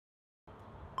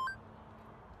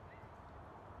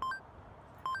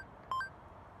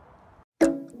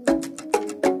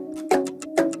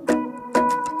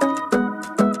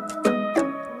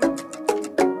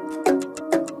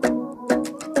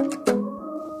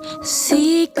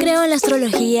Sí, creo en la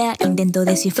astrología. Intento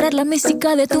descifrar la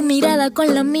mística de tu mirada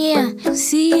con la mía.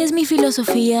 Sí, es mi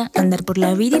filosofía andar por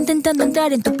la vida intentando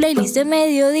entrar en tu playlist de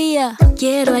mediodía.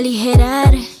 Quiero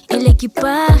aligerar el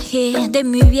equipaje de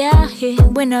mi viaje.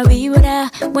 Buena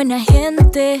vibra, buena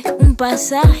gente, un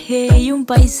pasaje y un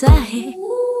paisaje.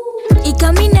 Y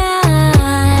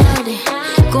caminar,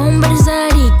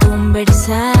 conversar y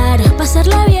conversar,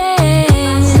 pasarla bien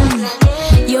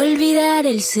y olvidar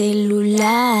el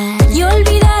celular. Y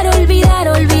olvidar, olvidar,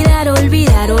 olvidar,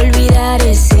 olvidar, olvidar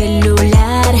el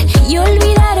celular. Y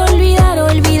olvidar, olvidar,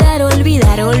 olvidar,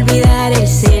 olvidar, olvidar el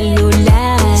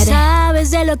celular.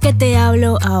 Sabes de lo que te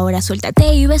hablo, ahora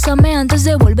suéltate y bésame antes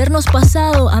de volvernos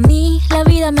pasado. A mí la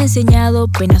vida me ha enseñado,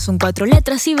 penas son 4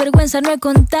 letras y vergüenza no he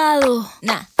contado.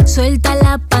 Nah. Suelta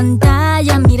la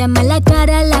pantalla, mírame a la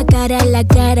cara, la cara, la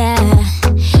cara.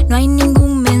 No hay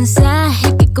ningún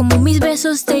mensaje que como mis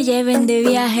besos te lleven de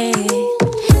viaje.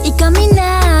 Y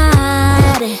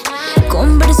caminar,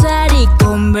 conversar y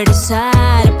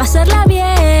conversar, pasarla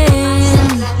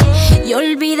bien y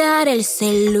olvidar el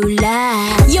celular.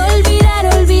 Y olvidar,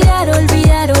 olvidar,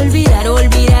 olvidar, olvidar,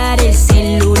 olvidar el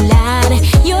celular.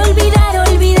 Y olvidar,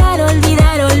 olvidar,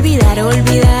 olvidar, olvidar,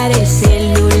 olvidar el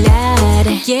celular.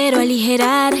 Quiero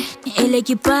aligerar el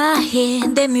equipaje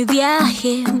de mi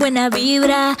viaje. Buena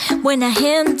vibra, buena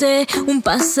gente, un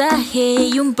pasaje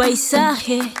y un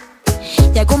paisaje.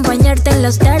 Y acompañarte en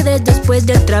las tardes después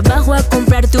del trabajo a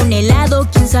comprarte un helado,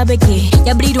 quién sabe qué. Y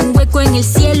abrir un hueco en el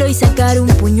cielo y sacar un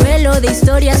puñuelo de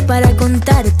historias para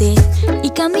contarte.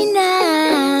 Y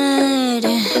caminar,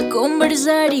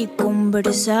 conversar y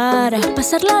conversar,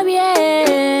 pasarla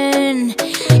bien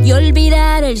y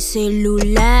olvidar el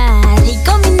celular. Y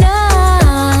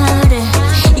caminar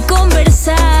y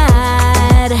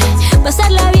conversar,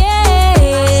 pasarla bien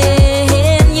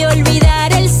y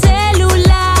olvidar el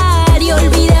celular. Y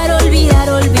olvidar, olvidar,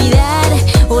 olvidar,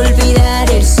 olvidar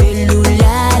el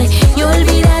celular. Y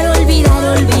olvidar, olvidar,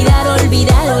 olvidar,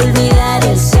 olvidar, olvidar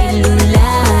el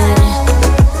celular.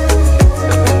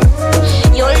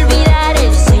 Y olvidar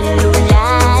el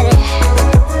celular.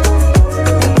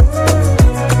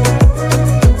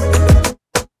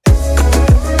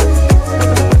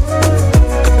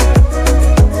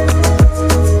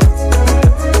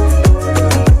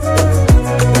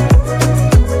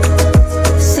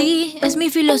 Sí, es mi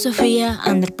filosofía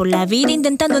andar por la vida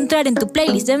intentando entrar en tu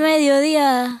playlist de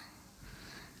mediodía.